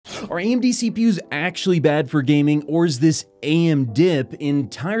Are AMD CPUs actually bad for gaming, or is this AMDip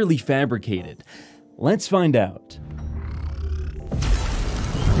entirely fabricated? Let's find out.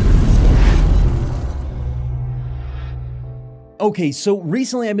 Okay, so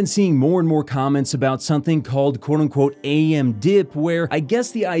recently I've been seeing more and more comments about something called quote-unquote AMDip, where I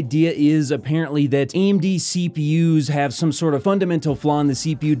guess the idea is apparently that AMD CPUs have some sort of fundamental flaw in the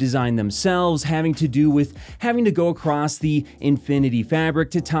CPU design themselves, having to do with having to go across the infinity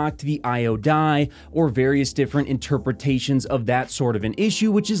fabric to talk to the I/O die, or various different interpretations of that sort of an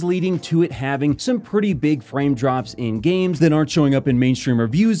issue, which is leading to it having some pretty big frame drops in games that aren't showing up in mainstream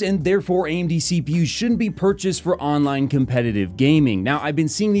reviews, and therefore AMD CPUs shouldn't be purchased for online competitive gaming. Now, I've been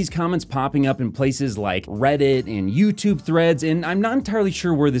seeing these comments popping up in places like Reddit and YouTube threads, and I'm not entirely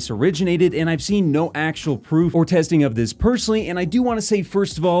sure where this originated, and I've seen no actual proof or testing of this personally. And I do want to say,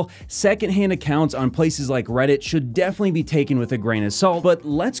 first of all, secondhand accounts on places like Reddit should definitely be taken with a grain of salt, but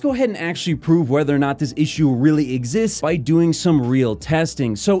let's go ahead and actually prove whether or not this issue really exists by doing some real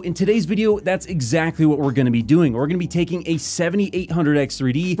testing. So in today's video, that's exactly what we're going to be doing. We're going to be taking a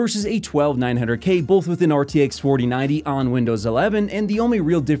 7800X3D versus a 12900K, both with an RTX 4090 on Windows 11, and the only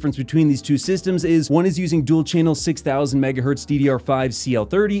real difference between these two systems is one is using dual channel 6000 MHz DDR5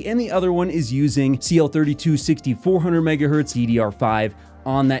 CL30, and the other one is using CL32 6400 MHz DDR5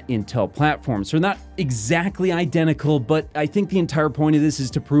 on that Intel platform. So not exactly identical, but I think the entire point of this is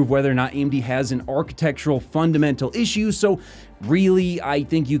to prove whether or not AMD has an architectural fundamental issue. So really, I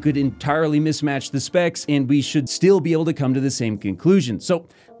think you could entirely mismatch the specs and we should still be able to come to the same conclusion. So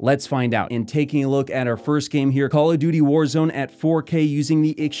let's find out. In taking a look at our first game here, Call of Duty Warzone at 4K using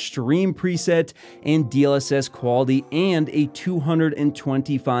the Extreme preset and DLSS quality and a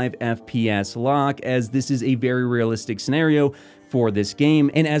 225 FPS lock, as this is a very realistic scenario for this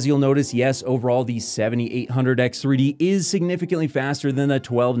game. And as you'll notice, yes, overall the 7800X3D is significantly faster than the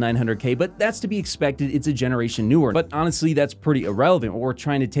 12900K, but that's to be expected. It's a generation newer. But honestly, that's pretty irrelevant. What we're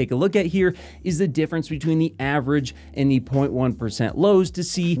trying to take a look at here is the difference between the average and the 0.1% lows to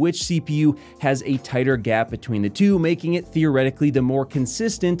see which CPU has a tighter gap between the two, making it theoretically the more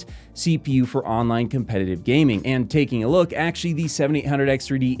consistent CPU for online competitive gaming. And taking a look, actually the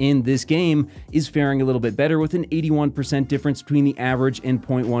 7800X3D in this game is faring a little bit better with an 81% difference between the average and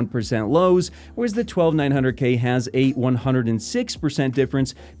 0.1% lows, whereas the 12900K has a 106%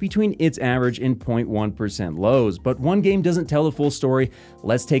 difference between its average and 0.1% lows. But one game doesn't tell the full story.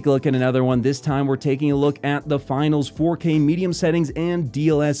 Let's take a look at another one. This time we're taking a look at the finals 4K medium settings and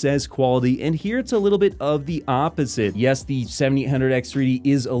DLSS quality, and here it's a little bit of the opposite. Yes, the 7800X3D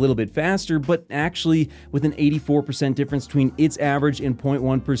is a little bit faster, but actually with an 84% difference between its average and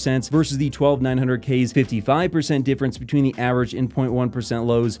 0.1% versus the 12900K's 55% difference between the average and 0.1%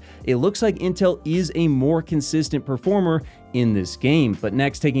 lows, it looks like Intel is a more consistent performer in this game. But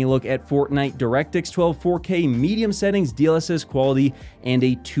next, taking a look at Fortnite DirectX 12 4K medium settings, DLSS quality, and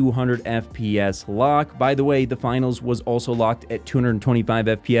a 200 FPS lock. By the way, the finals was also locked at 225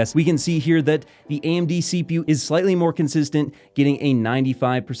 FPS. We can see here that the AMD CPU is slightly more consistent, getting a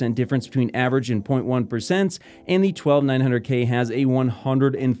 95% difference between average and 0.1%, and the 12900K has a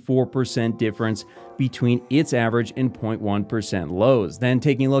 104% difference between its average and 0.1% lows. Then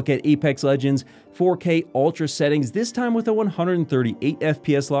taking a look at Apex Legends 4K Ultra settings, this time with a 138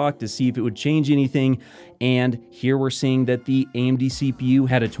 FPS lock to see if it would change anything. And here we're seeing that the AMD CPU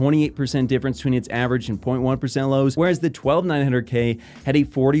had a 28% difference between its average and 0.1% lows, whereas the 12900K had a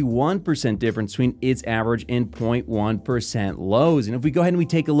 41% difference between its average and 0.1% lows. And if we go ahead and we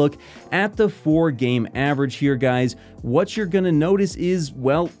take a look at the 4-game average here, guys, what you're going to notice is,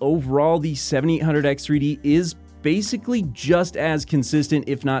 well, overall the 7800X3D is basically just as consistent,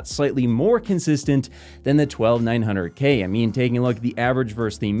 if not slightly more consistent than the 12900K. I mean, taking a look at the average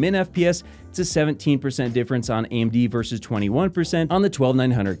versus the min FPS, it's a 17% difference on AMD versus 21% on the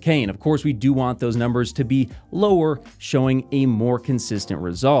 12900K. And of course, we do want those numbers to be lower, showing a more consistent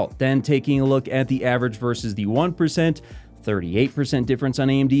result. Then taking a look at the average versus the 1%, 38% difference on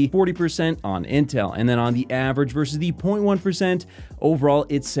AMD, 40% on Intel. And then on the average versus the 0.1%, overall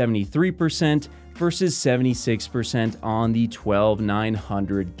it's 73% versus 76% on the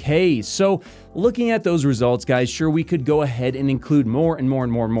 12900K. So looking at those results, guys, sure, we could go ahead and include more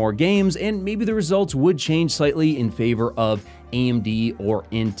games, and maybe the results would change slightly in favor of AMD or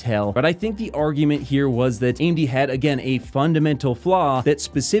Intel. But I think the argument here was that AMD had, again, a fundamental flaw that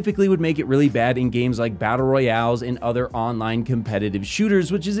specifically would make it really bad in games like Battle Royales and other online competitive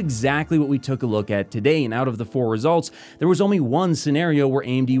shooters, which is exactly what we took a look at today. And out of the 4 results, there was only one scenario where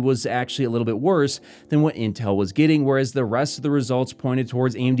AMD was actually a little bit worse than what Intel was getting, whereas the rest of the results pointed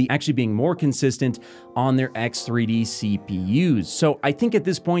towards AMD actually being more consistent on their X3D CPUs. So I think at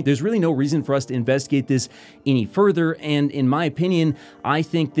this point, there's really no reason for us to investigate this any further. And in my opinion, I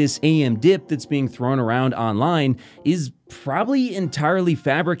think this AMDip that's being thrown around online is probably entirely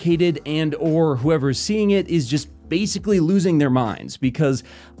fabricated, and or whoever's seeing it is just basically losing their minds, because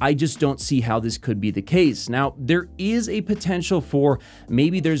I just don't see how this could be the case. Now, there is a potential for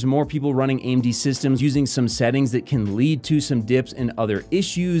maybe there's more people running AMD systems using some settings that can lead to some dips and other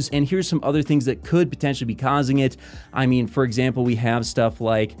issues, and here's some other things that could potentially be causing it. I mean, for example, we have stuff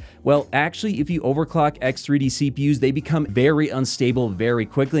like, well, actually, if you overclock X3D CPUs, they become very unstable very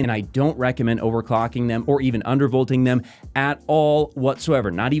quickly, and I don't recommend overclocking them or even undervolting them at all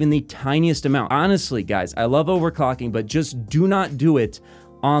whatsoever, not even the tiniest amount. Honestly, guys, I love overclocking, but just do not do it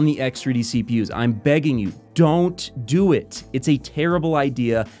on the X3D CPUs. I'm begging you, don't do it. It's a terrible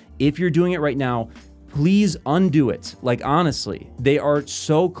idea. If you're doing it right now, please undo it. Like, honestly, they are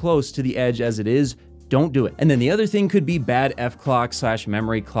so close to the edge as it is. Don't do it. And then the other thing could be bad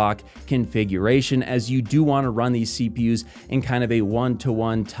F-clock/memory clock configuration, as you do want to run these CPUs in kind of a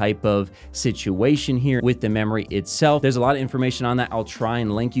one-to-one type of situation here with the memory itself. There's a lot of information on that. I'll try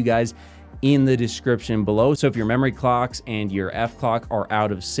and link you guys in the description below. So if your memory clocks and your F clock are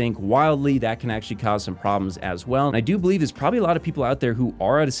out of sync wildly, that can actually cause some problems as well. And I do believe there's probably a lot of people out there who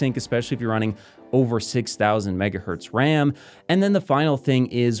are out of sync, especially if you're running over 6,000 megahertz RAM. And then the final thing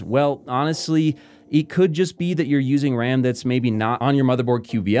is, well, honestly, it could just be that you're using RAM that's maybe not on your motherboard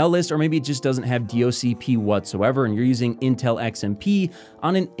QVL list, or maybe it just doesn't have DOCP whatsoever, and you're using Intel XMP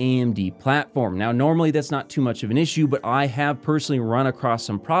on an AMD platform. Now, normally that's not too much of an issue, but I have personally run across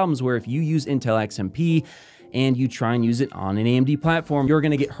some problems where if you use Intel XMP and you try and use it on an AMD platform, you're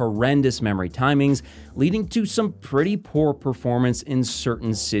going to get horrendous memory timings, leading to some pretty poor performance in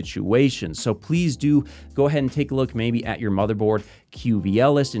certain situations. So please do go ahead and take a look maybe at your motherboard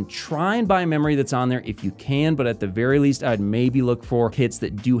QVL list and try and buy memory that's on there if you can, but at the very least, I'd maybe look for kits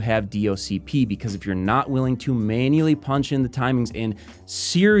that do have DOCP, because if you're not willing to manually punch in the timings and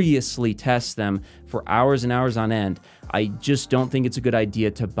seriously test them for hours and hours on end, I just don't think it's a good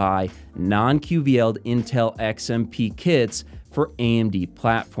idea to buy non-QVL'd Intel XMP kits for AMD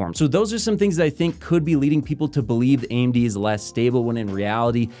platforms. So those are some things that I think could be leading people to believe that AMD is less stable, when in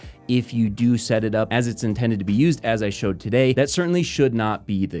reality, if you do set it up as it's intended to be used, as I showed today, that certainly should not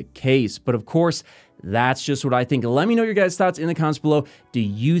be the case. But of course, that's just what I think. Let me know your guys' thoughts in the comments below. Do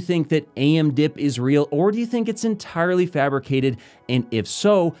you think that AMDip is real, or do you think it's entirely fabricated? And if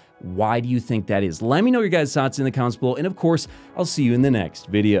so, why do you think that is? Let me know your guys' thoughts in the comments below, and of course, I'll see you in the next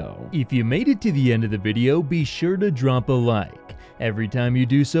video. If you made it to the end of the video, be sure to drop a like. Every time you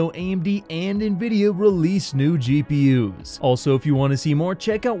do so, AMD and NVIDIA release new GPUs. Also, if you want to see more,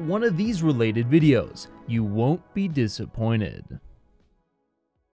 check out one of these related videos. You won't be disappointed.